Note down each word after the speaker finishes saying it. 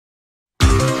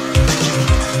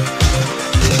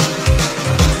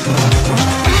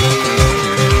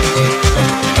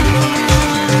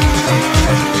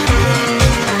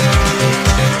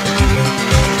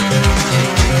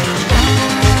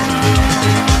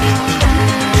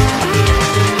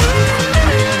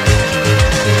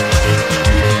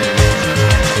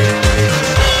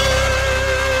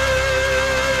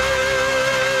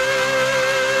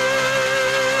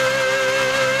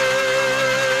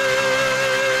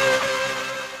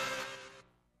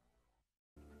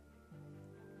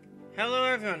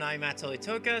everyone, I'm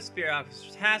Toka, Spirit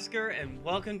Officer Tasker, and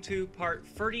welcome to part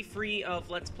 33 of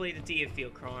Let's Play the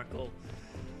Diofield Chronicle.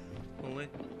 Well,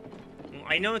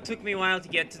 I know it took me a while to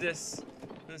get to this,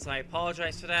 so I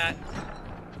apologize for that.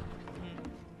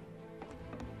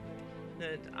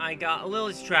 I got a little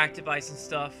distracted by some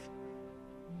stuff.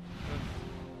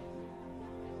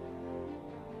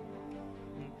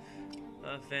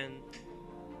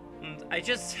 I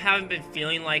just haven't been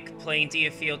feeling like playing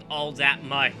Diofield all that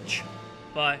much.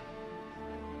 But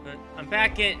I'm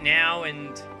back in it now, and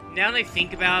now that I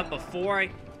think about it, before I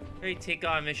take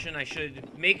on a mission, I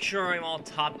should make sure I'm all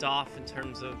topped off in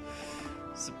terms of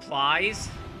supplies.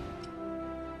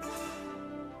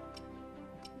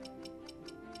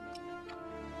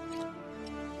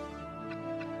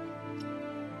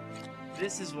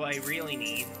 This is what I really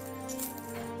need.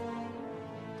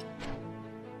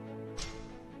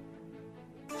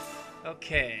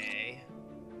 Okay.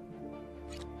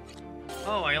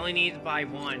 Oh, I only need to buy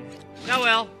one. Oh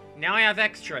well, now I have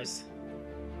extras.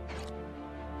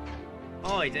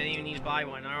 Oh, I didn't even need to buy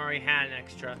one. I already had an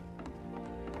extra.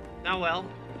 Oh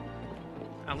well.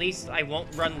 At least I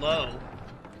won't run low.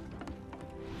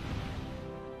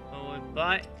 Oh,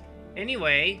 but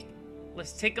anyway,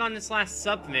 let's take on this last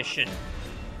submission.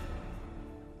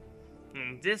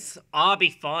 This ought to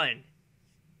be fun.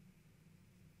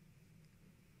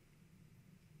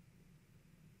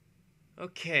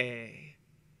 Okay.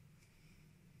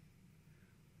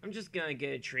 I'm just gonna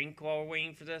get a drink while we're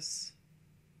waiting for this.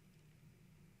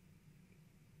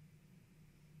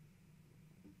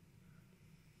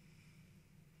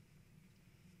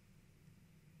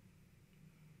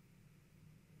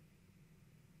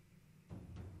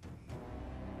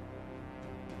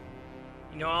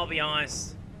 You know, I'll be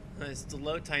honest, the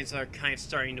load times are kind of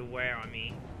starting to wear on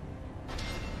me.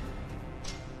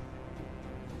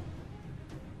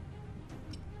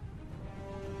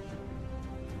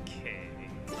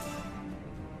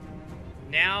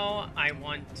 Now I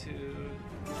want to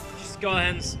just go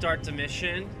ahead and start the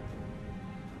mission.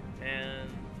 And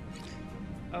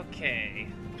okay,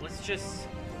 let's just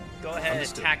go ahead and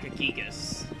attack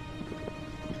Agigas.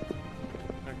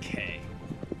 Okay.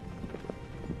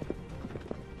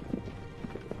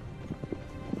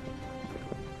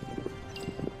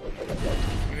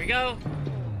 Here we go.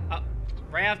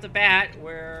 Right off the bat,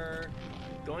 we're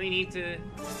going to need to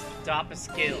adopt a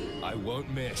skill. I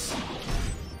won't miss.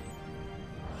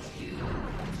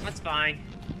 That's fine.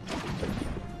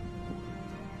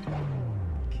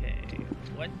 Okay,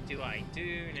 what do I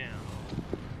do now?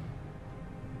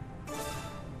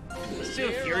 Let's do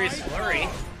a Furious Flurry.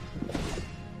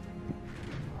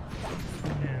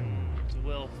 And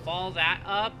we'll follow that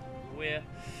up with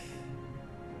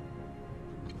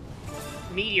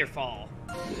Meteor Fall.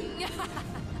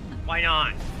 Why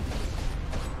not?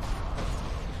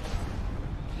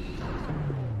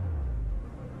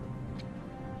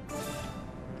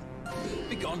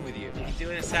 Gone with you. We can do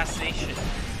an assassination.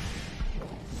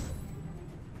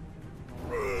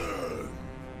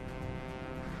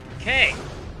 Okay.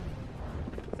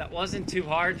 That wasn't too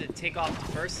hard to take off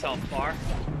the first health bar.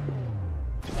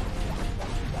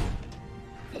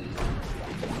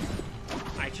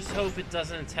 I just hope it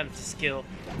doesn't attempt to skill.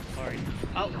 Alright.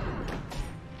 Oh.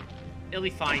 It'll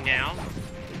be fine now.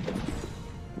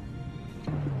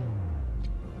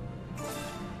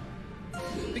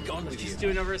 Let's just do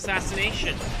another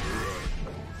assassination.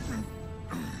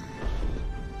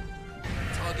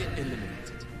 Target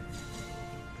eliminated.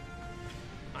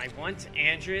 I want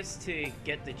Andreas to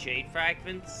get the Jade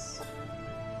Fragments.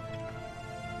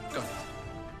 Got it.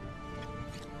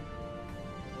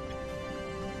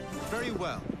 Very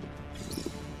well.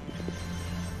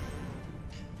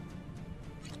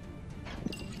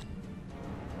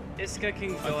 Iska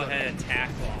can go ahead and attack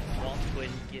while Walt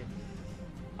wouldn't get...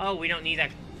 Oh, we don't need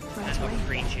that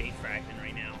green Jade Fragment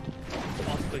right now.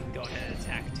 Walt can go ahead and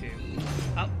attack too.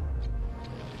 Oh.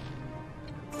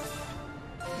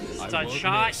 Stun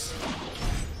shot. Miss.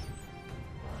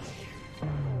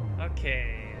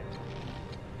 Okay.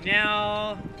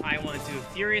 Now I want to do a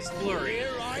Furious Flurry. Here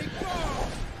I go.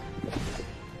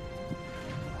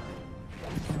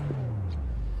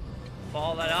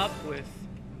 Follow that up with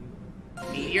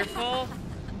Meteor Fall.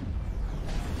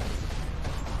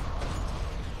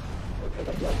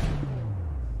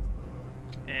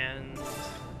 And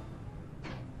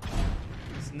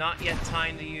it's not yet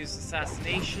time to use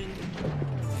assassination.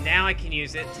 Now I can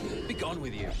use it. Be gone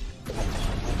with you.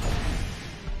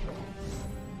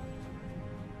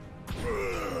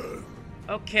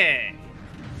 Okay.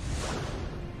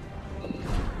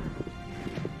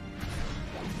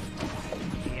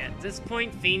 Yeah, at this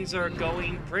point, things are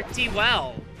going pretty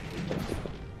well.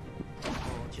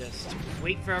 Just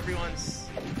wait for everyone's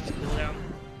cooldown.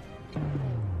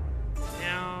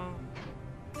 Now,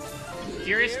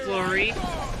 Furious Flurry.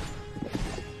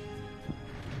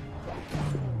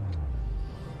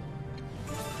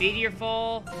 Meteor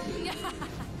Fall.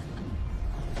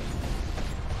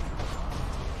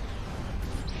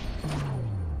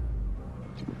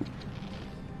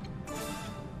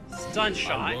 Stun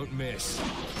Shot. I won't miss.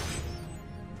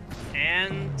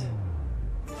 And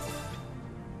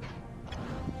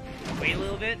wait a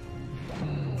little bit.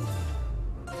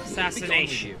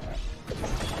 Assassination.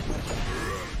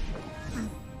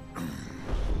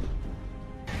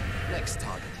 Next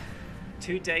target.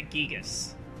 2 dead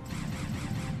Gigas.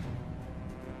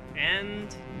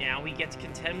 And now we get to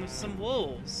contend with some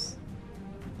wolves.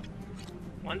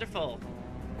 Wonderful.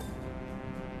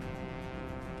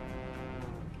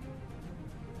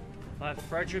 But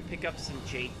Frederick pick up some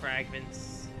jade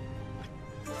fragments.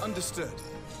 Understood.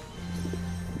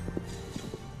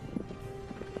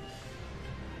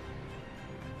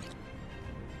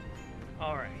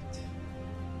 All right.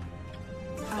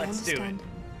 I Let's do it. understand.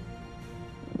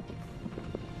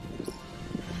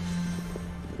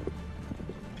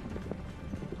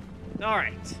 All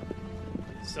right.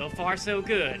 So far, so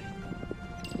good.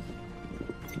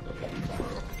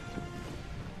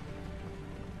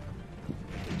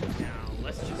 Now,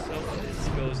 let's just hope this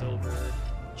goes over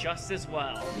just as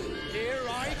well. Here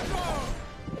I go.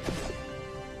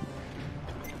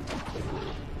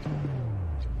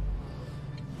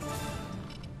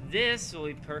 This will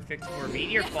be perfect for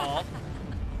Meteor Fall.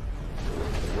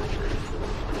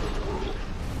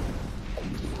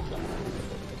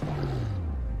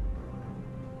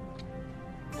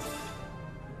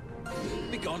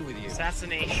 Be gone with you.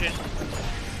 Assassination.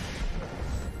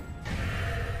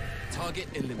 Target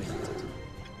eliminated.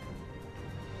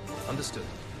 Understood.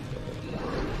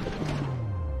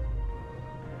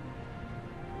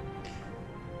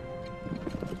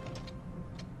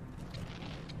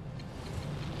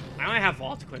 I only have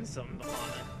Valtquin summoned on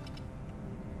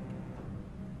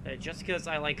it. Just because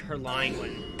I like her line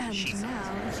when And she's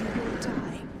now you will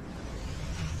die.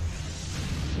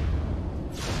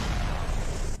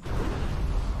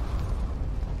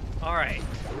 Alright,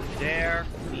 there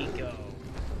we go.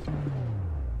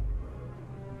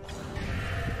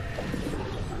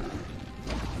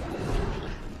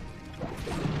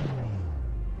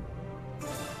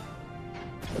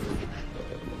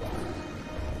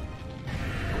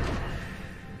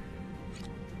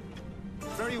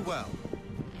 Very well.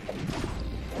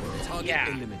 Target Yeah,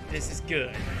 eliminated. this is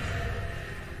good.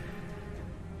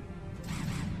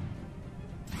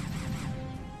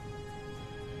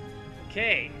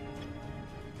 Okay.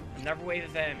 Another wave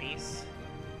of enemies.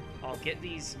 I'll get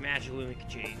these Magilunic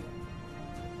Jade.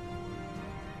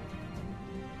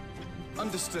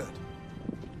 Understood.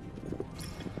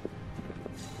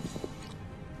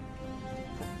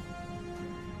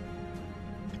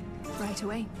 Right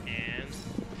away. And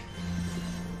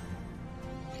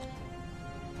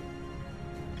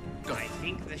I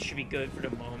think this should be good for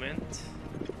the moment.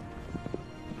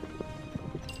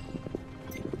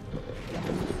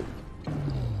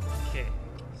 Okay,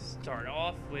 start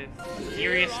off with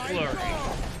Furious Flurry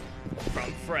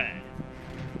from Fred.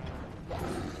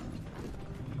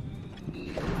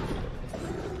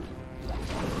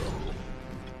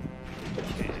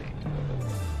 Okay.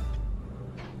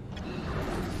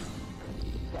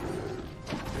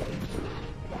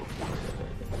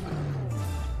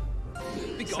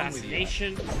 Be gone with you.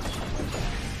 Assassination.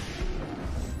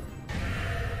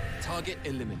 Target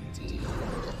eliminated.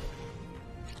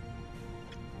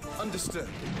 Understood.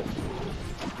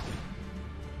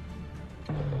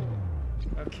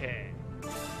 Okay.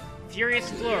 Furious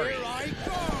Flurry. Here I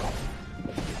go.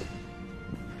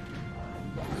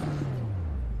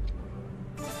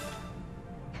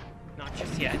 Not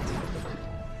just yet.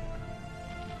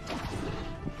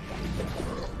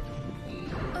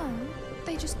 Oh,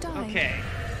 they just died. Okay.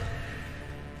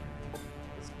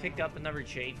 Let's pick up another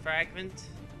Jade Fragment.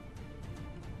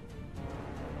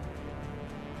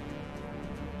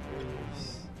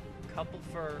 There's a couple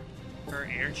for her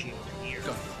energy over here.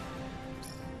 Go.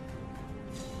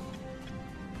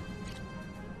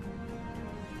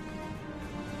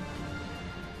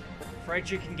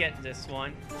 Frederick can get this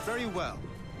one. Very well.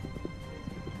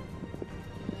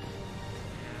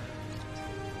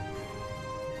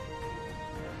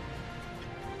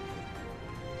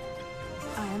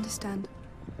 I understand.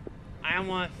 I don't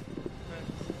want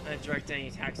to direct any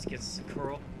attacks against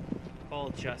Sakura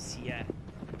just yet.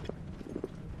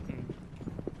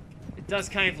 It does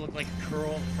kind of look like a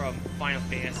curl from Final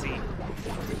Fantasy.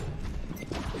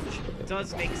 Which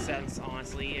does make sense,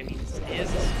 honestly. I mean, it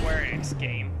is a Square Enix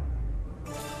game.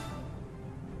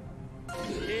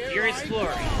 Furious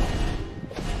Flurry.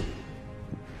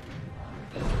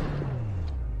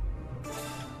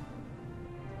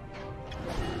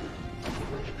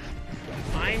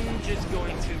 I'm just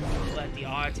going to let the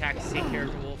auto attacks take care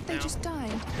of the wolf now. They just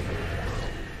died.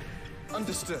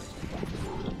 Understood.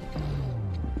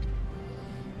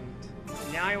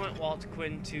 Now I want Walt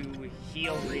Quinn to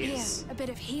heal Here, Reese. a bit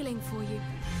of healing for you.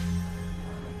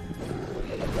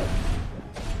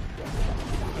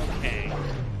 Okay.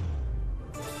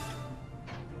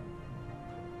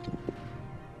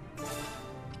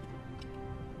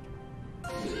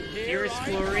 Furious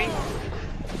Flurry.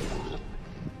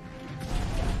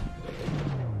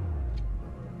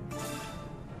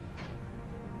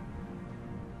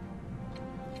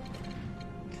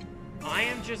 I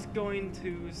am just going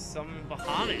to summon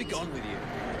Bahamut. Be gone with you.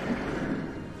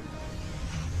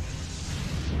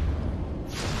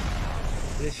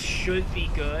 This should be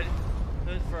good.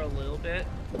 Good for a little bit.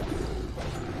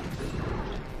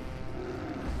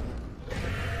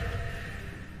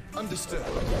 Understood.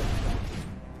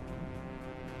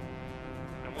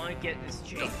 I want to get this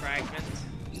Jade Fragment.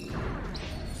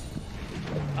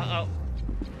 Uh-oh.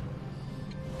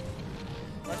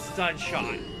 Let's stun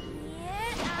shot.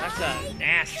 That's a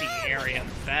nasty area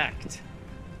effect.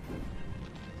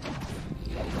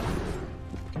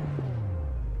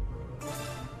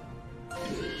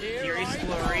 Furious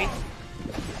Flurry.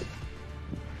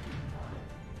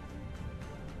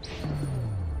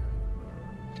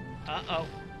 Uh-oh.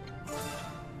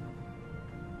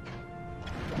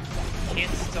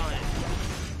 Can't stun it.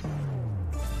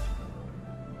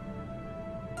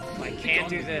 I can't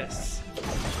do this.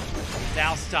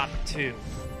 That'll stop it too.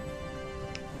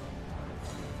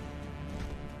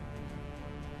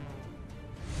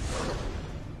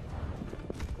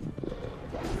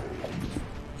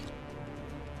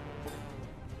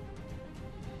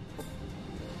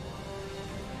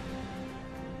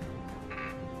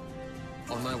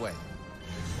 On my way.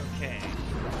 Okay.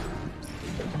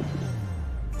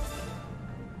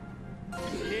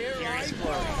 Furious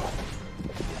Flurry.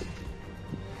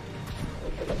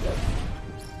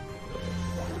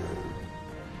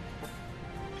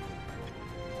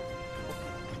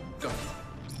 Go.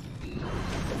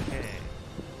 Okay.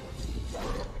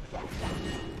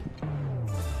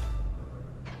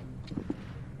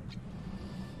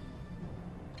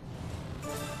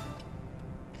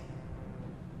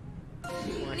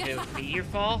 Want to hit with Meteor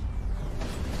Fall?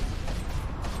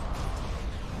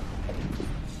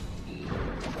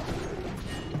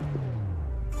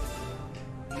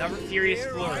 Another Furious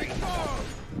Flurry.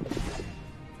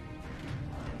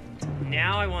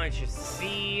 Now I want you to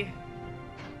see...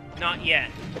 Not yet.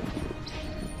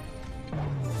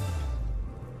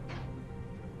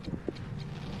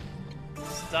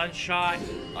 Stun shot.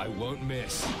 I won't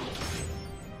miss.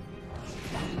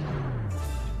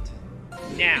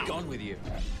 Now. Be gone with you.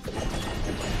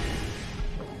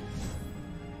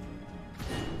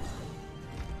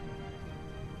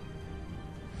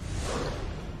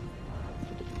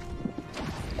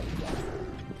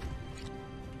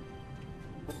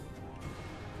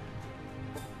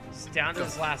 It's down to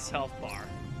his last health bar.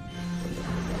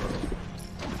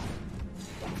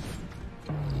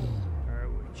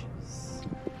 Which is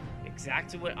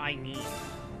exactly what I need.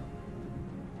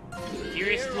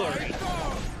 Furious Flurry.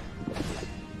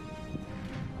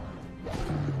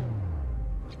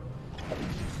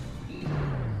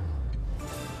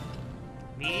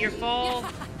 Meteor Fall.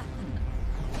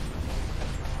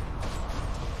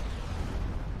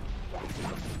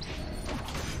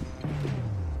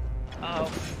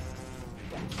 Uh-oh.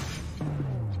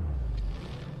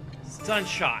 Stun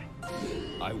shot.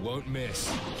 I won't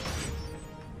miss.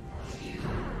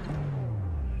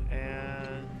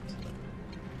 And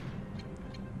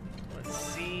let's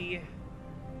see.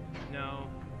 No,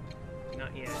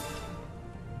 not yet.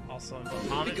 Also on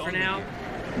Bahamut for now.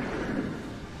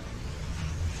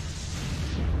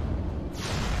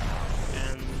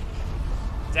 And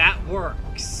that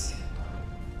works.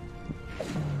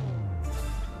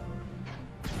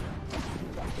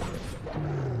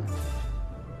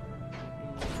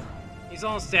 He's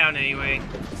almost down anyway.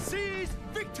 Seize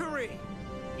victory!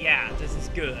 Yeah, this is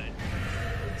good.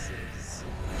 This is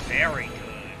very good.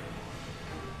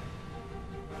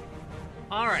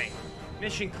 Alright,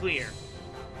 mission clear.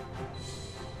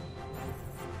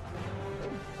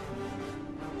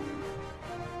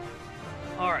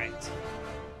 Alright.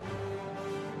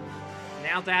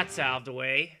 Now that's out of the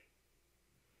way.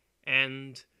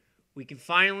 And we can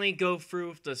finally go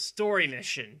through the story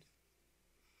mission.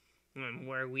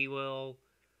 where we will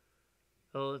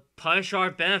punish our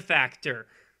benefactor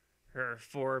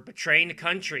for betraying the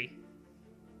country.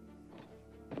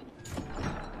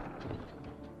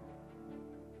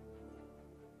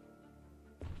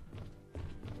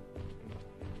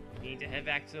 We need to head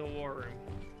back to the war room.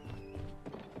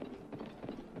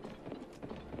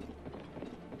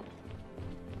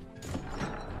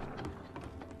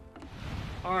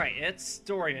 Alright, it's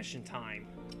story mission time.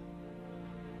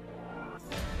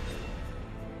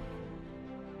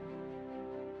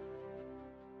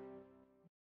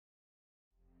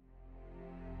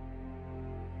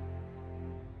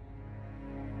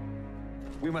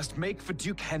 We must make for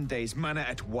Duke Hende's manor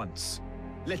at once.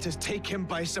 Let us take him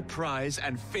by surprise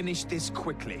and finish this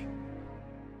quickly.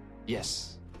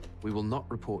 Yes. We will not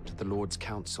report to the Lord's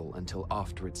Council until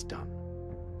after it's done.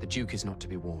 The Duke is not to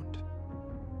be warned.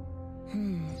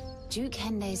 Duke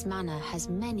Hende's manor has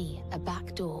many a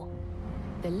back door,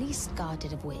 the least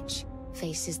guarded of which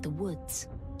faces the woods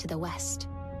to the west.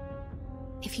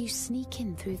 If you sneak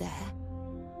in through there,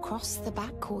 cross the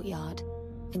back courtyard,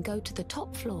 and go to the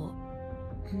top floor...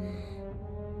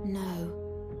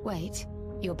 No. Wait.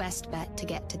 Your best bet to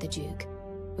get to the Duke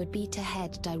would be to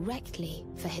head directly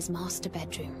for his master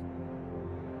bedroom.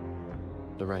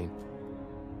 Lorraine,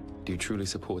 do you truly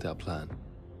support our plan?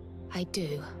 I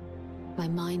do. My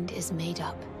mind is made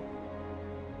up.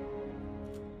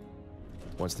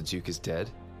 Once the Duke is dead,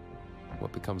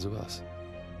 what becomes of us?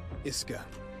 Iska.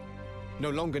 No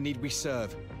longer need we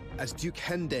serve as Duke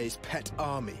Hende's pet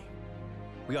army.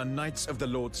 We are Knights of the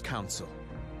Lord's Council,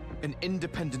 an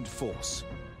independent force.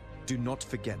 Do not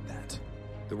forget that.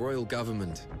 The royal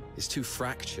government is too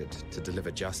fractured to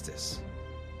deliver justice.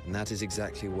 And that is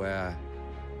exactly where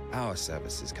our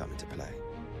services come into play.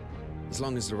 As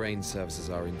long as Lorraine serves as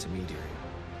our intermediary,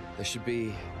 there should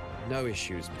be no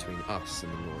issues between us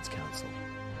and the Lord's Council.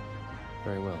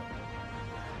 Very well.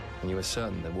 And you are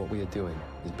certain that what we are doing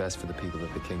is best for the people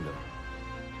of the kingdom?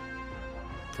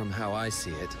 From how I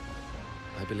see it,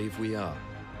 I believe we are.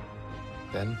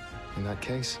 Then, in that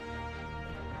case,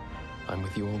 I'm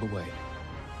with you all the way.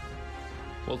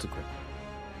 Waltercrip,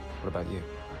 what about you?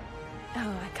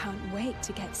 Oh, I can't wait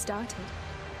to get started.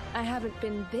 I haven't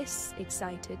been this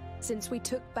excited since we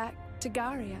took back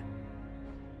Tagaria.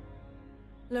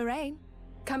 Lorraine,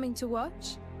 coming to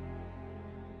watch?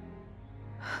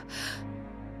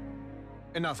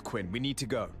 Enough, Quinn. We need to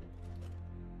go.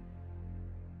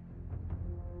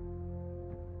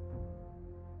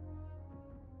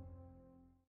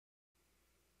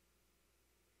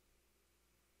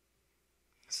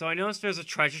 So I noticed there's a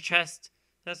treasure chest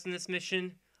that's in this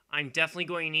mission. I'm definitely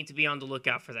going to need to be on the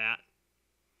lookout for that.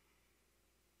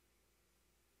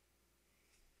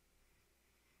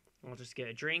 I'll just get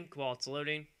a drink while it's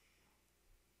loading.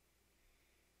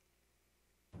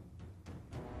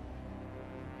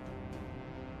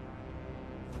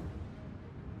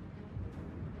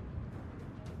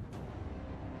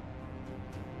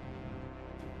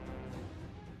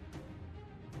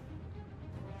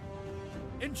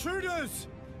 Intruders!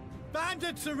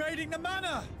 Bandits are raiding the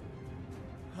manor!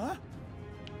 Huh?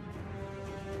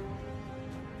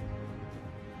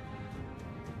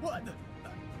 What the...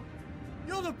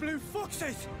 You're the Blue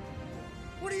Foxes!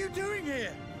 What are you doing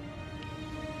here?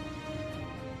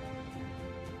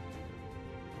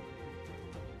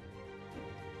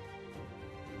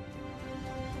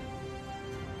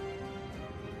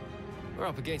 We're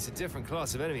up against a different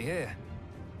class of enemy here.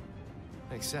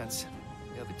 Makes sense.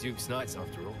 They're the Duke's Knights,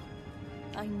 after all.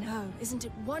 I know, isn't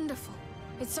it wonderful?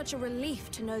 It's such a relief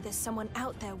to know there's someone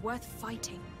out there worth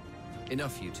fighting.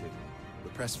 Enough, you two.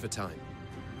 We're pressed for time.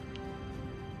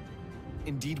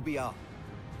 Indeed we are.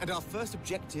 And our first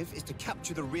objective is to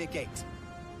capture the rear gate.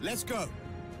 Let's go!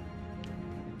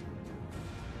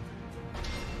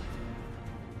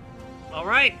 All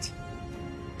right.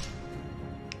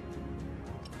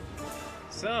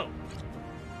 So.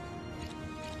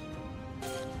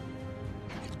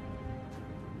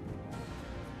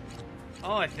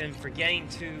 Oh, I've been forgetting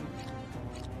to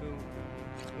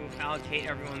allocate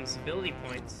everyone's ability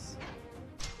points.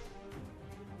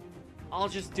 I'll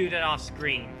just do that off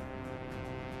screen.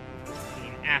 I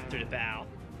mean, after the battle.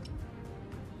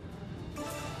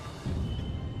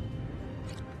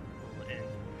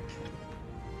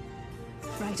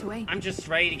 Right away. I'm just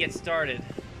ready to get started.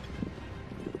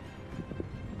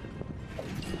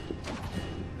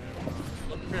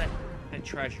 Look for that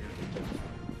treasure.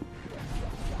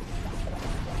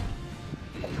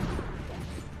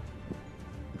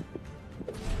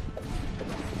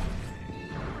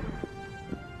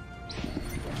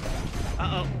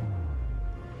 Uh-oh.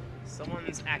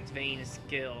 Someone's activating a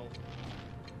skill.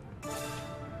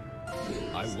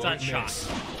 I Stun won't shot. miss.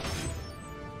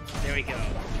 There we go.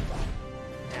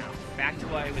 Now, back to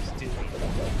what I was doing.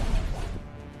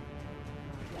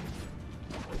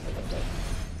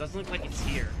 Doesn't look like it's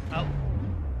here. Oh.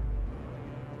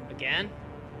 Again?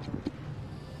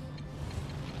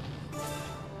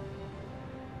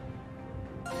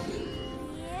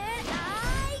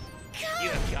 You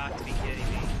have got to be kidding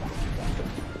me.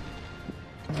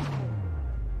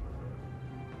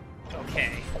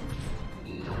 Okay.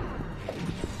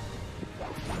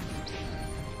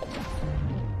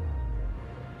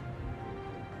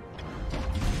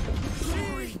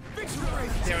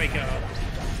 There we go.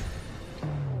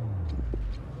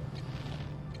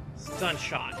 Stun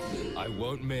shot. I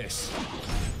won't miss.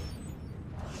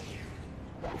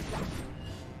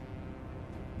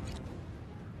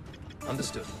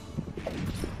 Understood.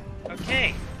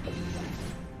 Okay.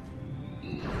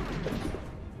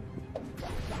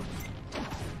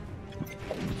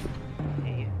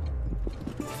 Hey,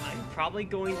 I'm probably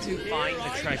going to find the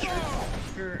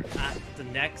treasure at the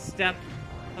next step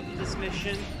of this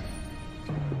mission.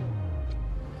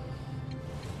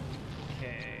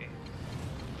 Okay.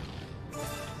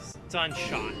 Stun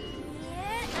shot.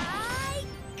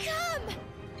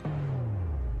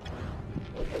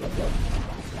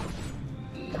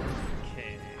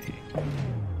 Okay.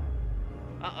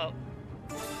 Uh-oh.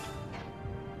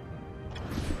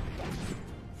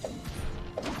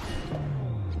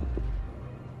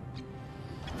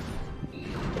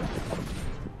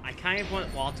 I kind of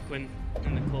want Waltquin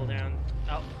in the cooldown.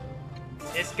 Oh.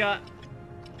 It's got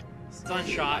stun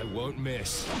shot. I won't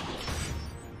miss.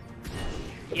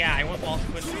 Yeah, I want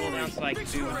Waltquin cooldown so I can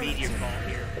do a meteor fall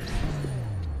here.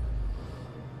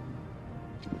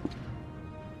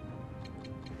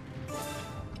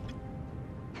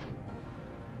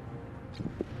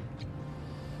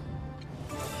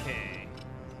 Okay.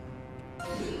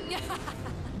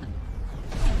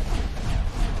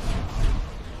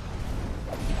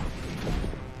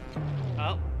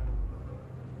 Oh.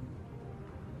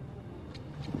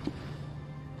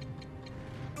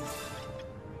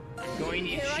 I'm going to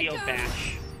use shield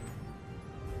bash.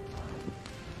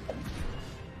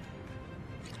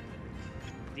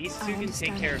 These two can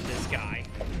take care of this guy.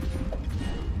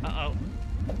 Uh-oh.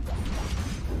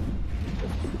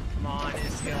 Come on,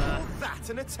 Iska. That's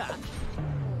an attack.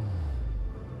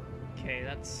 Okay,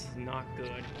 that's not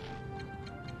good.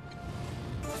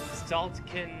 Stalt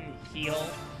can heal.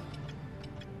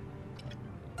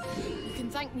 You can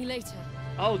thank me later.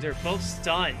 Oh, they're both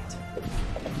stunned.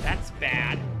 That's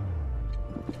bad.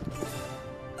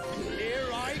 Here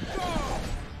I go!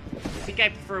 I think I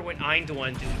prefer when I'm the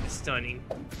one doing the stunning.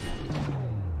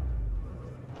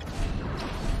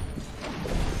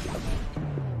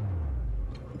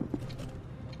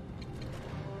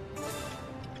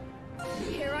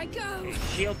 Here I go. Okay,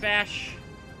 shield bash.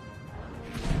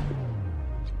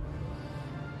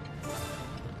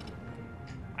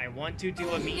 I want to do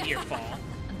a meteor fall.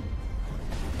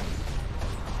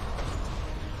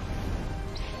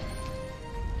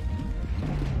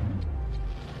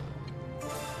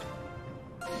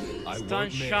 I Stun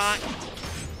won't shot.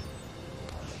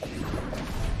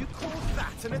 You call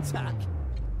that an attack?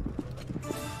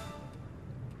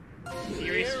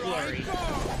 Furious flurry.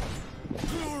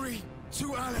 Glory to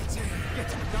Alatain!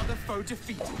 Get another foe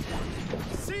defeated.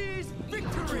 Seize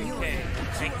victory! Okay,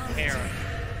 take care of it.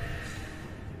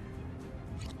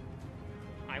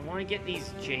 I want to get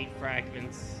these jade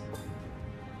fragments.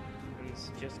 And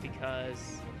it's just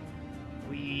because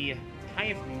we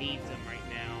kind of need them right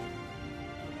now.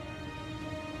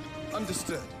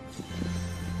 Understood.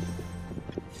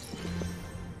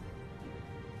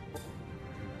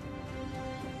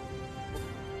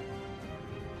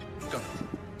 Got it.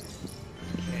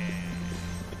 Okay.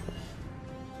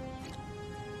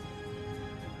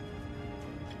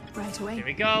 Right away. Here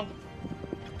we go.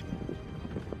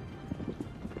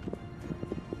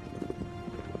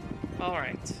 All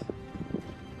right.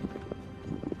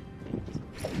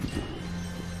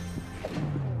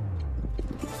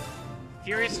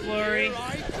 Furious flurry. Here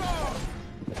I go!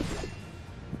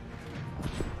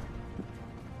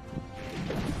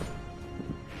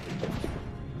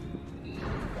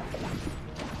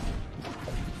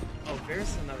 Oh,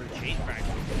 there's another jade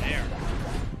fragment over there.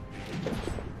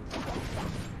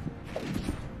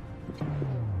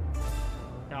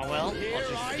 Oh well, I'll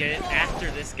just get it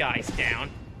after this guy's down.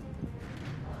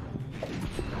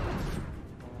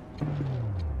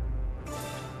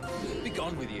 Be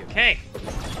gone with you. Okay.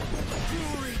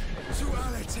 Glory to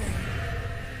Alatain!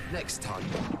 Next time.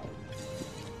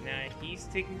 Now he's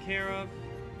taken care of.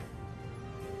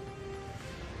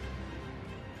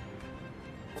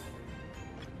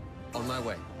 On my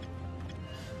way.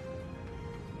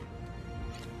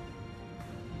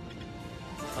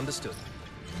 Understood.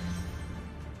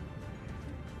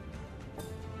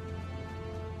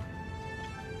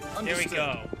 There we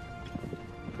go.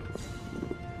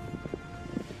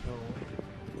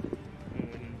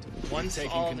 And once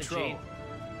all the jade,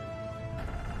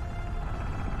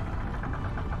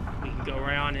 we can go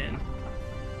right on in.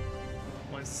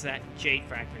 Once that jade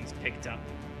fragment's picked up.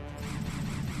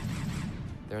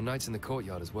 There are knights in the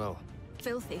courtyard as well.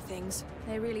 Filthy things.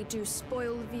 They really do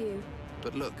spoil the view.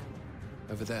 But look,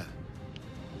 over there.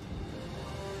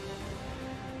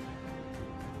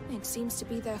 It seems to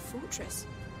be their fortress.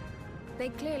 They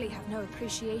clearly have no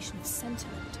appreciation of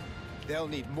sentiment. They'll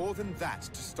need more than that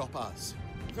to stop us.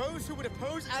 Those who would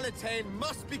oppose Alatain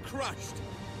must be crushed.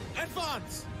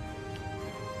 Advance!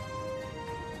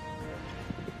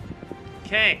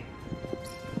 Okay.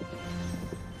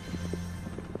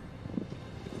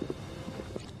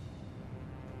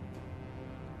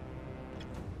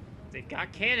 They've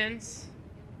got cannons.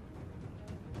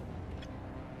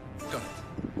 Got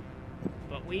it.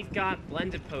 But we've got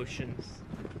blended potions.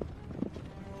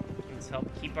 Let's help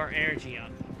keep our energy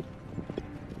up.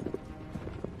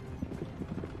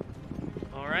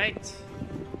 Alright.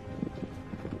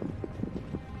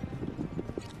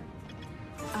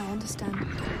 I understand.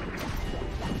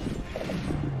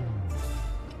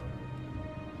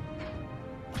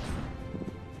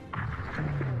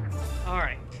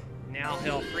 Alright. Now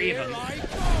he'll free them.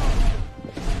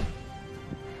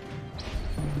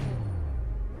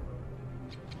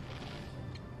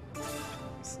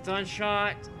 Stun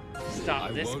shot.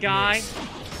 Stop this guy. Miss.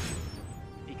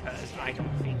 Because I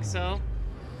don't think so.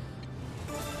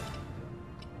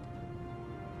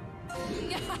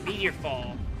 Meteor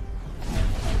fall.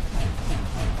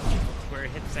 Where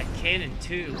it hits that cannon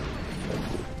too.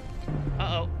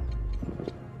 Uh-oh.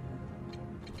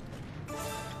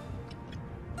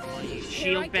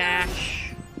 Shield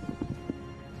bash.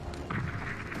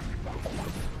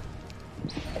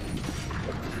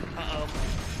 Uh-oh.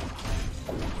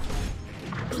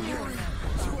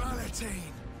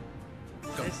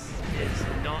 This is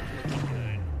not looking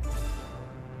good.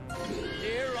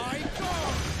 Here I go.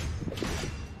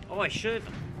 Oh, I should.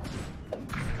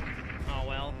 Oh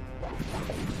well.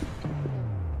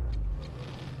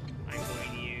 I'm going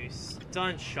to use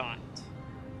stun shot.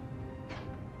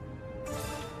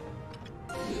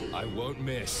 I won't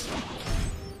miss.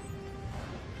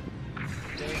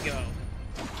 There we go.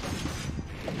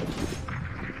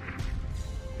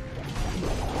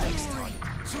 Next time,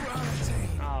 to Alatain.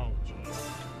 Oh, jeez.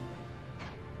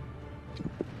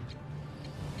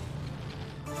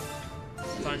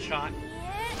 Stun shot. Here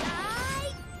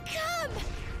I come!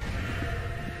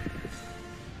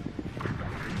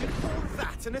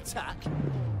 That an attack?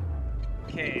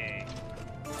 Okay.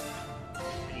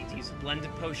 I need to use a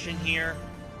blended potion here.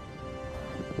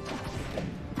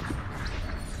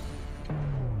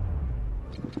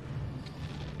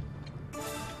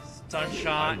 Stun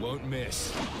shot. I won't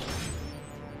miss.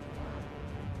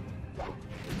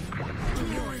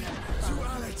 Glory to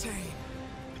Alatain.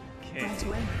 Okay. Right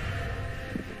away.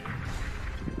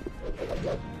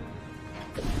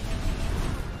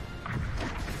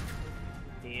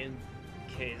 And,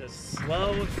 okay, the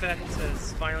slow effect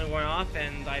has finally worn off,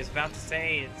 and I was about to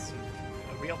say it's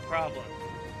a real problem.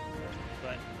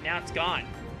 But now it's gone.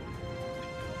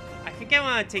 I think I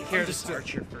want to take care of this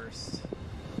archer first.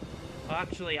 Oh,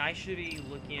 actually, I should be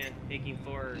looking at making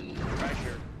for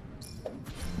treasure.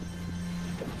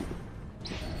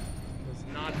 It's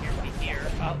not here.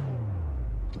 Oh.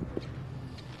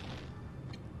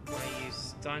 I'm gonna use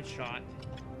stun shot.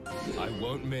 I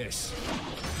won't miss.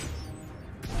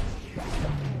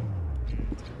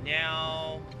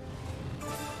 Now,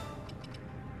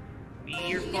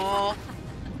 meteor fall.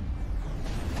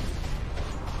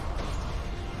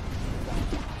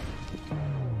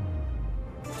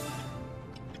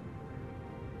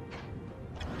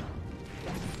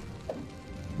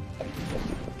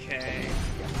 Okay.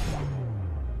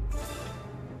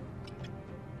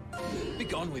 Be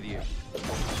gone with you.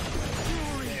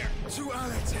 Glory to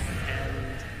Alatain.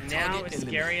 And now Target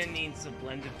Iscaria needs a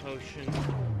blended potion.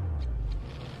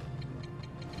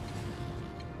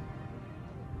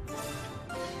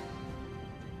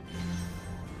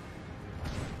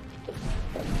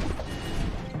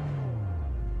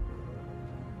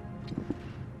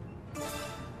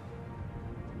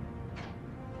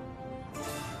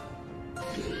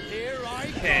 Here I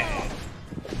Okay.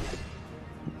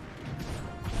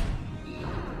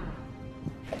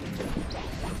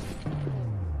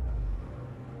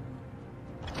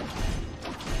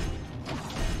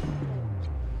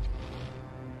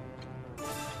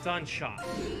 Stun shot.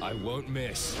 I won't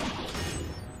miss.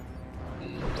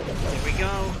 There we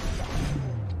go.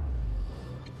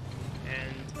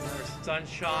 And another stun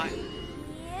shot. Here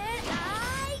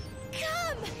I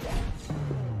come!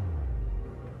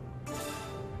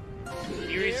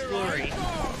 Furious Flurry.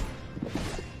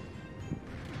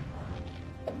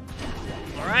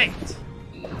 Alright.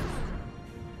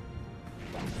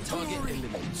 Target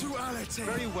eliminated. Duality.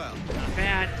 Very well. Not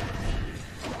bad.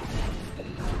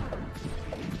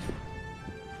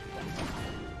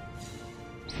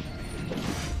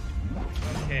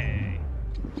 Okay.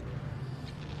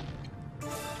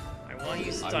 I want to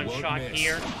use stun shot miss.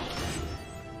 here.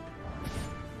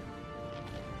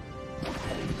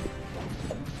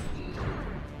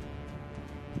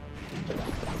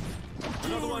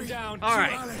 Another one down. All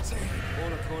right. Duality.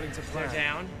 All according to They're plan.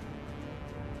 down.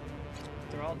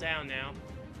 They're all down now.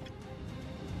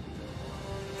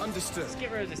 Understood. Let's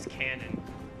get rid of this cannon.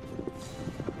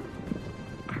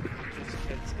 Just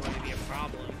because it's going to be a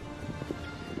problem.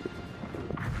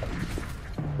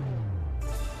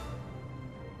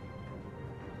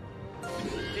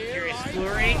 Furious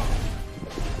Flurry.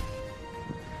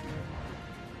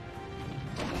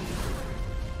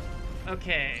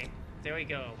 Okay, there we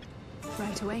go.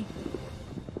 Right away.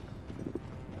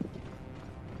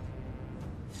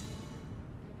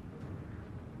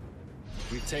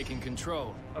 We've taken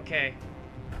control. Okay.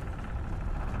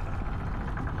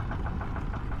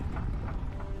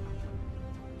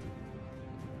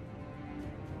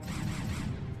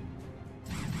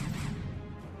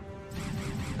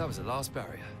 That was the last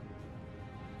barrier.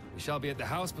 We shall be at the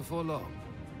house before long.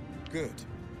 Good.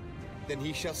 Then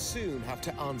he shall soon have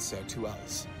to answer to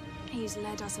us. He's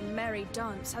led us a merry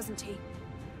dance, hasn't he?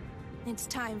 It's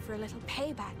time for a little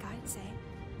payback, I'd say.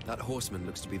 That horseman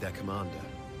looks to be their commander.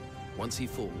 Once he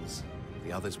falls,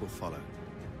 the others will follow.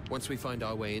 Once we find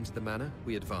our way into the manor,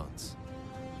 we advance.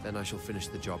 Then I shall finish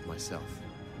the job myself.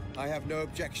 I have no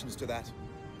objections to that.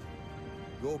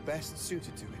 You're best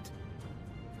suited to it.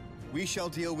 We shall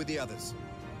deal with the others.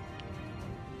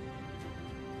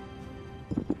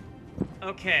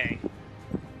 Okay.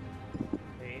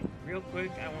 Wait, real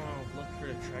quick, I want to look for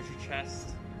the treasure chest.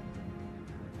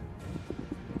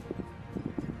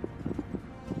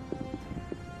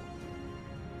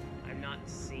 I'm not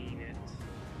seeing it.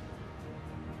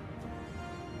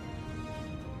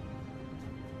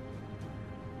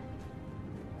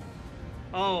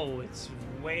 Oh, it's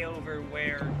way over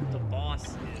where the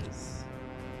boss is.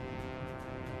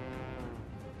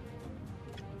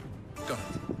 Got it.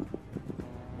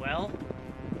 Well,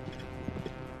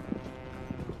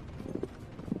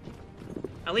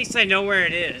 at least I know where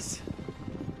it is.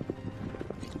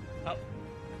 Oh,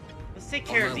 let's take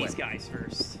care of these guys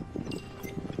first.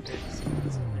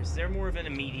 They're more of an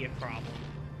immediate problem.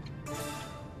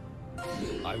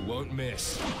 I won't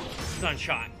miss. Stun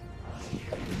shot.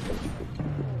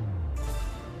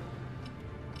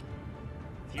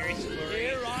 Furious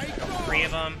Flurry. Three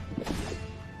of them.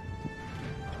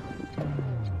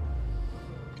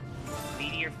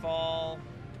 Meteor Fall.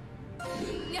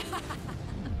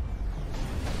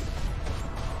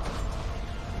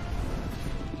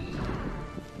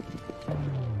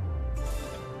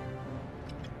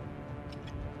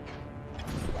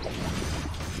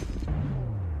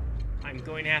 I'm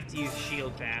going to have to use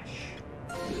Shield Bash.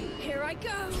 Here I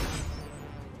go!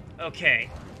 Okay,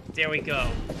 there we go.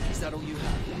 Is that all you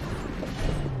have?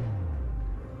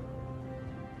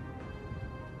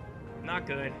 Not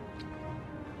good.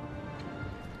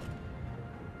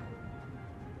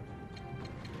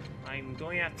 I'm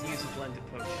going to have to use a blended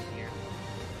potion here.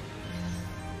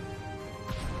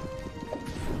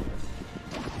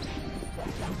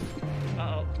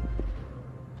 Uh-oh.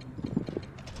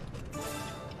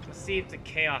 Let's see if the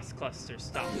Chaos Cluster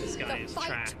stops this guy in his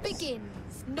tracks. The fight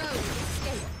begins. No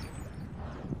escape.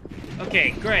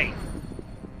 Okay, great.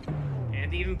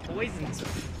 And even poisons him.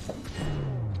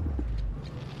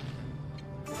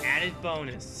 Added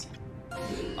bonus.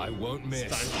 I won't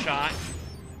miss. Stun shot.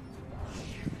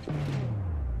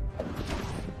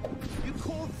 You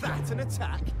call that an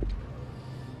attack?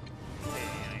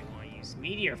 Okay, I want to use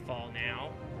Meteor Fall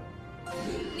now.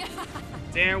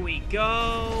 There we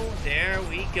go. There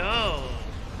we go.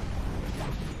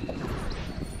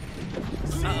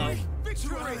 Uh-oh.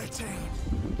 Victory!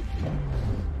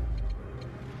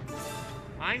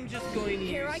 I'm just going to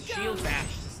Here I use go. Shield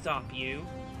Bash to stop you.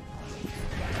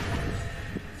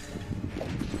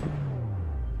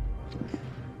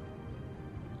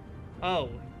 Oh,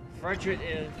 Frederick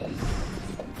is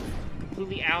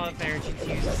completely out of energy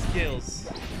to use his skills.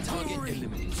 Target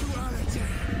eliminated.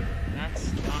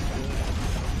 That's not good.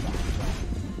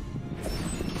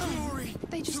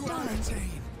 They they just die?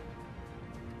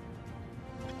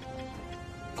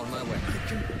 On my way. I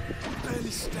can barely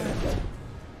stand.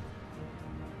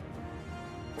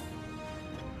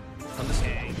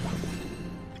 Understood.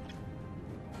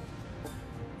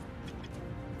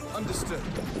 Understood.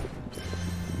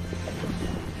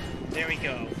 There we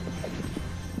go.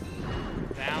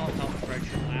 That'll help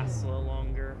Frederick last a little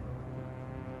longer.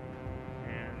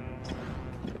 And...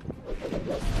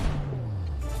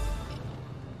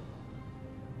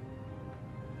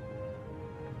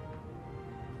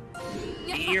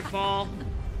 meteor fall.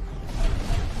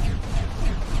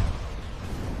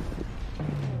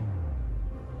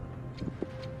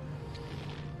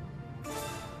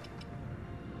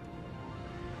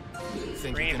 Think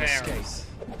you Brave can escape? arrows.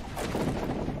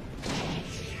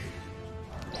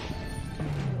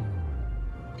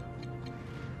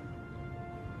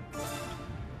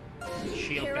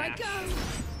 Shield Here bash. I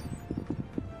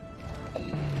go.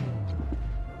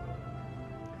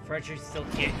 Frederick still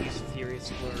can't use Furious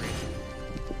Flurry.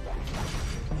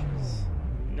 Which is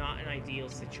not an ideal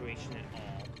situation at all.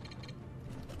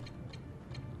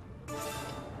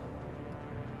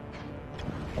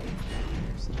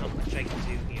 There's not much I can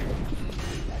do here.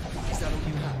 Is that all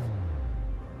you have?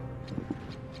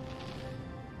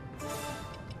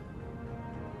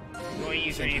 I'm going to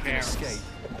use Think you Brave can arrows. escape?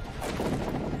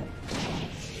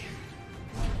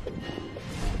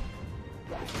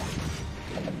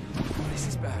 This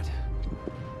is bad.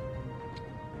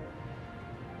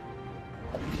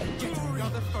 Get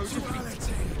another photo.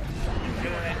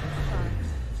 Good.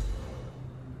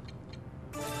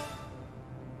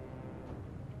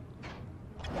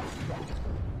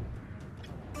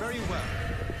 Very well.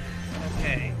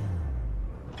 Okay.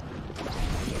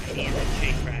 I need a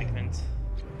shape fragment.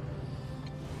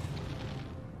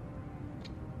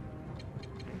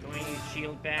 I'm going to use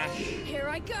Shield Bash. Here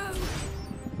I go.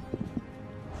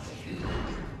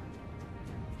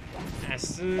 As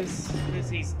soon as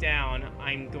he's down,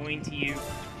 I'm going to use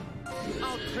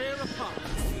I'll clear a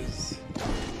path.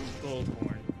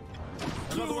 Goldhorn.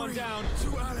 Another one down.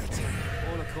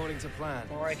 All according to plan.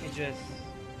 Or I could just...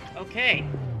 okay.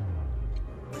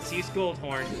 Let's use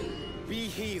Goldhorn. Be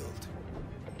healed.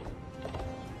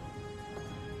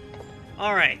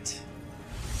 Alright.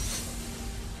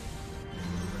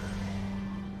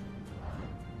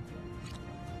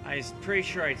 I was pretty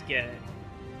sure I'd get it.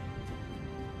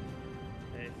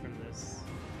 From this.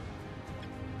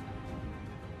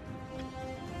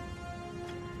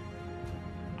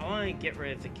 I want to get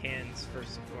rid of the cannons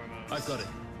first and foremost. I've got it.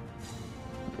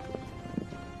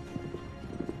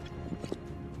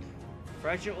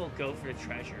 Frederick will go for the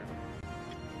treasure.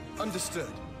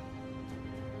 Understood.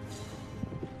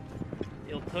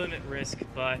 It'll put him at risk,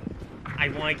 but I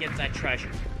want to get that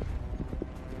treasure.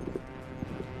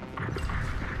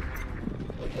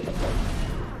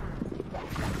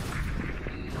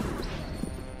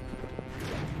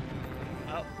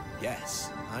 Oh. Yes,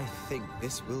 I think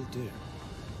this will do.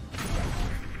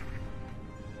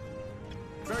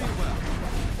 Very well.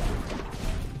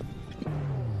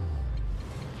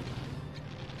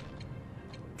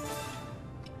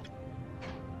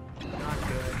 Not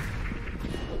good.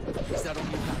 Is that all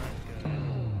you have?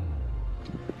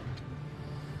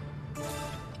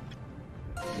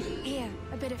 Here,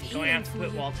 a bit of I'm going to healing have to for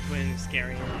put you. Walter Quinn in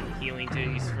scaring healing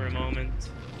duties for a moment.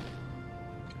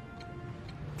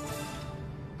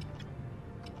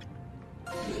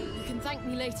 You can thank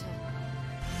me later.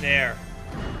 There.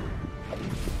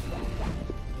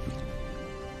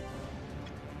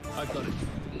 I've got it.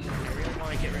 I really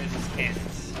want to get rid of these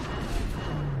cannons.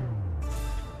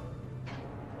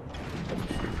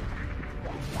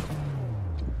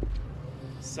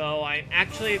 So I'm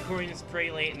actually recording this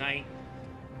pretty late at night,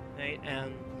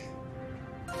 and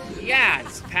yeah,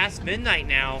 it's past midnight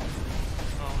now.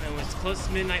 It was close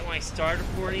to midnight when I started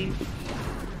recording,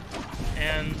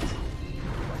 and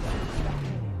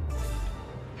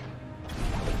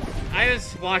I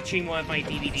was watching one of my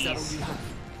DVDs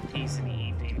piece in the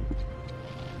evening.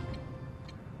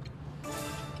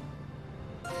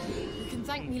 You can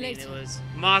thank me And later. it was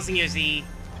Mazinger Z,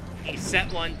 a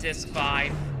set 1 disc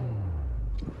 5.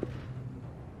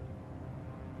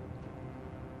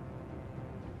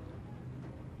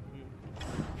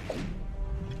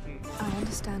 I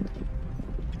understand.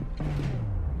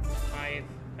 I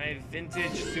have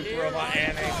vintage Super Robot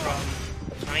anime from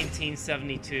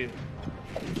 1972.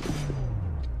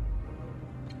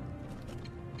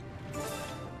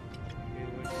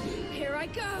 Here I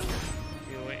go.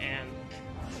 And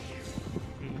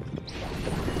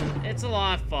it's a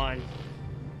lot of fun.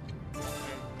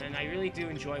 And I really do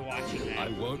enjoy watching that. I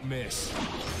won't miss.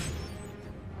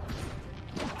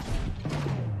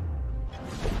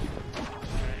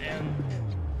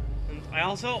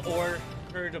 also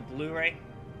ordered a Blu-ray.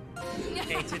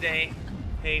 Pay today.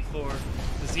 Pay for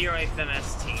the Zero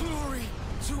FMS team. Glory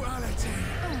to Alatain.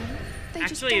 Oh, they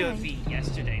Actually, it would just be died.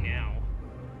 yesterday now.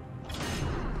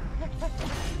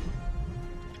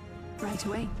 Right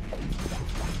away.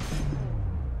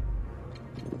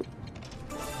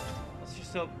 Let's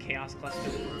just hope Chaos Cluster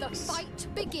The works. fight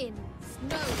begins.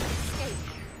 No escape.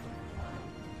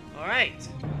 Alright.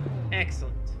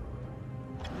 Excellent.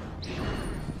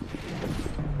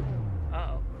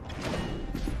 Uh-oh.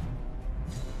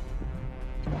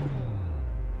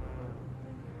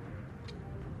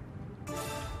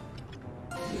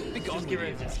 Just get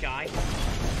rid of this guy.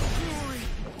 Glory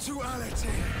to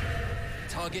Alatain.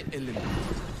 Target eliminated.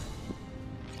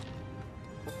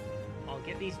 I'll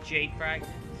get these Jade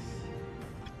fragments.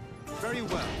 Very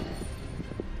well.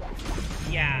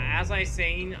 Yeah, as I was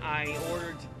saying, I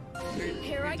ordered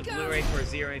Here I the go. Blu-ray for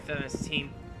Zero FMS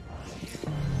team.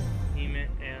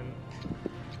 And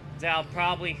that'll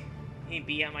probably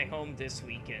be at my home this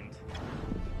weekend.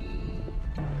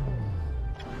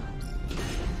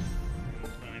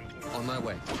 On my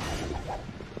way.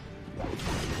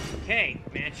 Okay,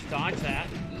 managed to dodge that.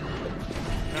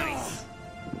 Nice.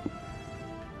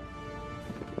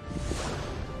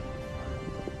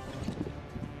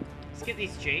 Let's get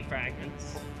these Jade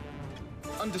fragments.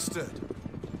 Understood.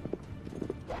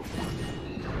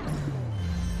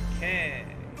 Okay.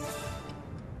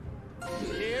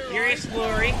 Furious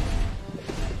Glory.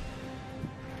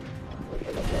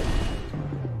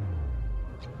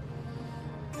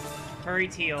 Hurry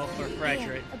Teal for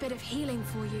Frederick. Here, a bit of healing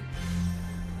for you.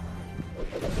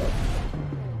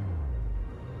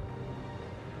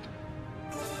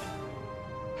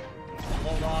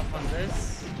 Hold off on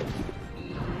this.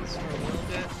 Just for a little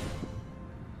bit.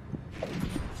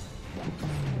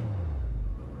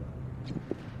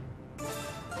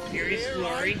 Furious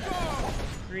Glory.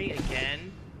 Three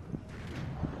again.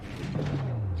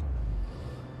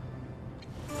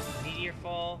 Meteor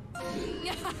Fall.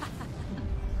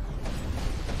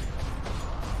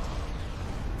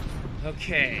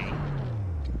 Okay.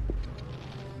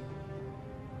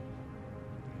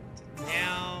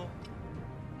 Now.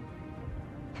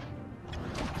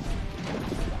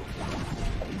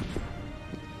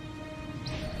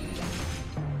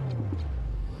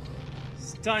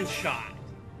 Stun shot.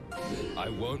 I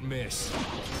won't miss.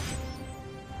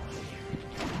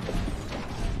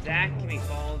 That can be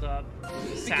followed up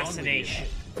with assassination.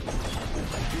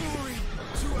 Glory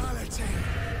to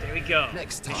Alatain. There we go.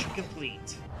 Next Mission target.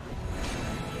 complete.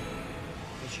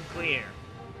 Mission clear.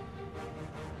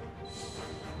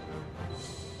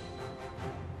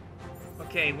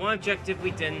 Okay, one objective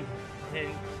we didn't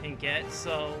get,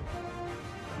 so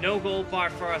no gold bar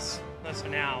for us for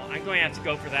now. I'm going to have to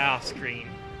go for that off screen.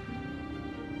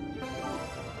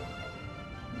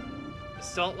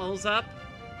 Assault levels up.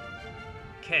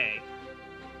 Okay.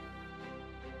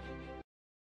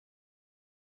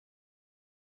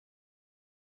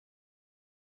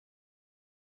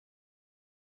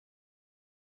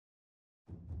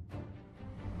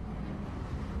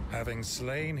 Having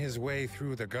slain his way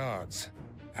through the guards,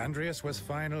 Andreas was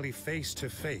finally face to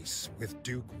face with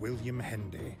Duke William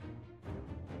Hende.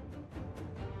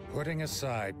 Putting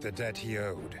aside the debt he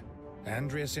owed,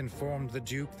 Andreas informed the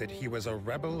Duke that he was a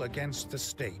rebel against the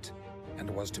state and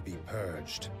was to be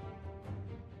purged.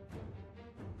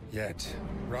 Yet,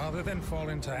 rather than fall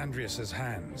into Andreas's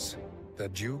hands, the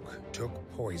Duke took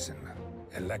poison,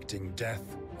 electing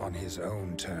death on his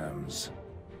own terms.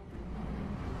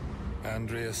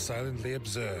 Andreas silently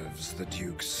observes the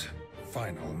Duke's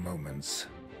final moments.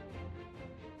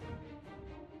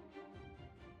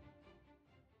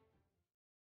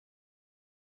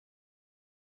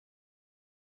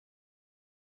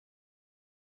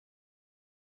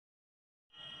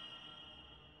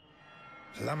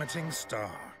 Plummeting star.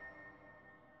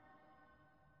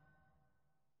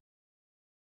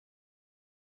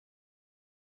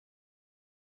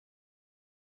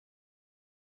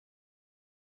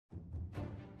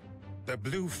 The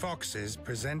Blue Foxes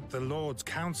present the Lord's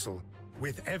Council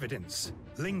with evidence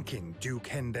linking Duke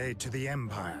Hende to the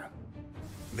Empire.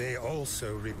 They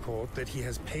also report that he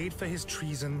has paid for his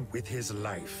treason with his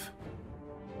life.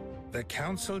 The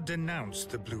Council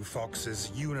denounced the Blue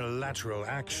Foxes' unilateral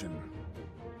action,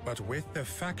 but with the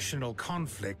factional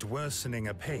conflict worsening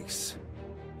apace,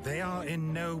 they are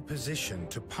in no position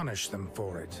to punish them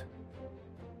for it.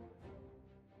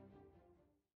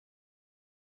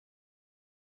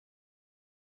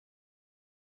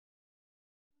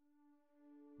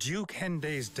 Duke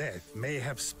Hende's death may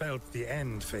have spelt the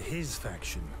end for his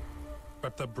faction,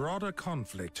 but the broader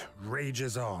conflict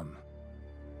rages on.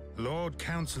 Lord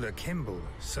Councillor Kimball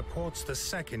supports the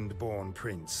second-born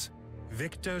prince,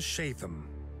 Victor Shatham,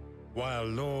 while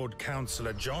Lord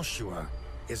Councillor Joshua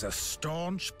is a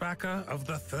staunch backer of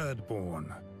the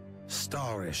third-born,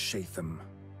 Starris Shatham.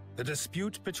 The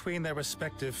dispute between their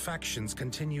respective factions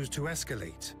continues to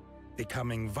escalate,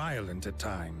 becoming violent at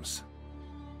times.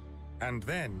 And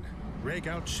then,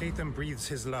 Rhaegal Shatham breathes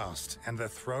his last, and the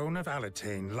throne of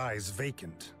Alatane lies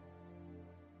vacant.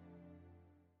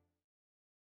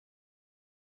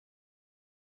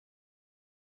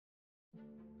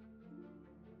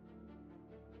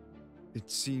 It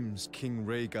seems King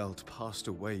Rhaegal passed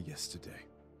away yesterday.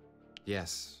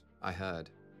 Yes, I heard.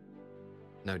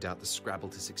 No doubt the scrabble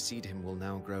to succeed him will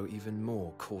now grow even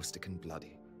more caustic and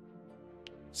bloody.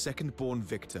 Second-born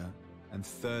Victor and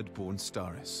third-born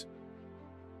Starris.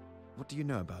 What do you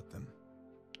know about them?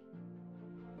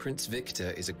 Prince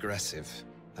Victor is aggressive,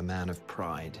 a man of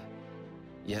pride,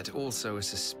 yet also a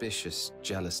suspicious,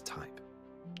 jealous type.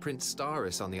 Prince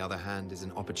Starris, on the other hand, is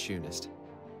an opportunist,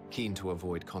 keen to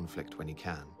avoid conflict when he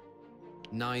can.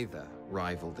 Neither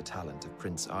rival the talent of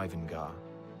Prince Ivangar,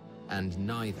 and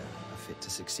neither are fit to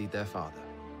succeed their father.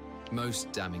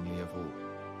 Most damningly of all,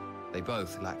 they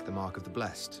both lack the mark of the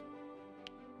blessed.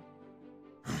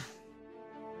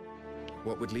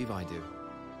 What would Levi do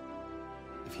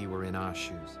if he were in our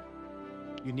shoes?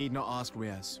 You need not ask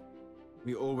Riaz.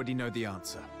 We already know the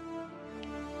answer.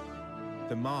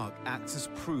 The mark acts as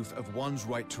proof of one's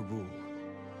right to rule.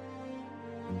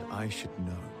 And I should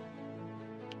know.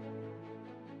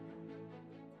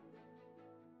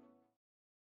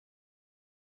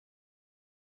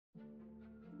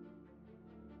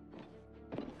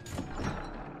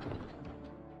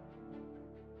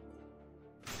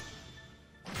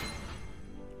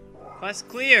 Quest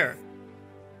clear.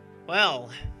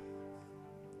 Well,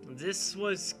 this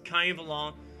was kind of a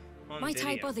long Might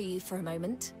video. I bother you for a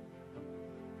moment?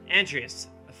 Andreas,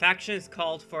 a faction is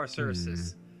called for our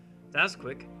services. That was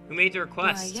quick. Who made the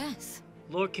request? Why, yes.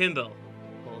 Lord Kimball.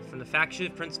 Well, from the faction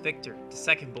of Prince Victor, the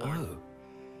second-born. Oh.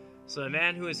 So the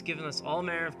man who has given us all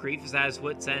manner of grief is at his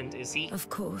wit's end, is he? Of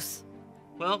course.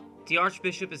 Well, the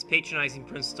Archbishop is patronizing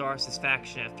Prince Starris'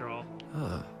 faction, after all.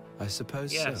 Ah, I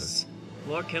suppose so. Yes.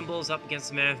 Lord Kimball is up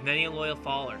against a man of many a loyal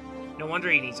follower. No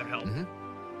wonder he needs our help.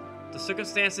 The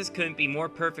circumstances couldn't be more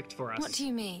perfect for us. What do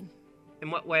you mean? In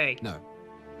what way? No.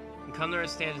 We come to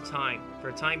understand the time.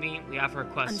 For the time being, we have a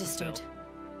request Understood. to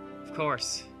fulfill. Of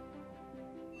course.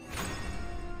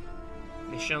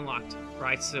 Mission unlocked.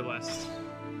 Rides to the west.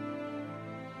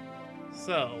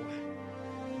 So,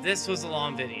 this was a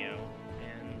long video,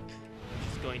 and I'm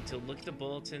just going to look at the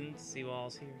bulletin, see what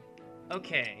all's here.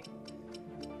 Okay.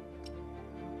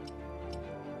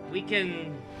 We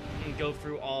can go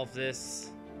through all of this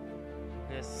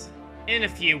in a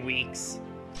few weeks,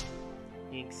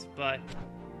 but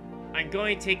I'm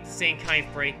going to take the same kind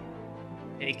of break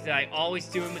that I always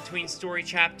do in between story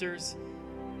chapters,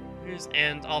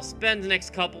 and I'll spend the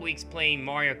next couple weeks playing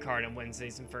Mario Kart on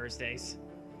Wednesdays and Thursdays.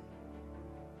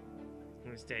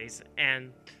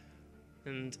 And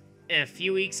in a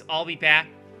few weeks I'll be back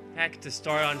to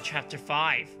start on chapter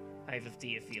 5 of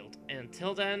Diofield. And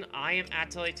until then, I am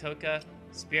Atelier Toka,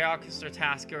 Spirit Orchestra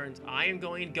Tasker, and I am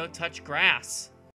going to go touch grass.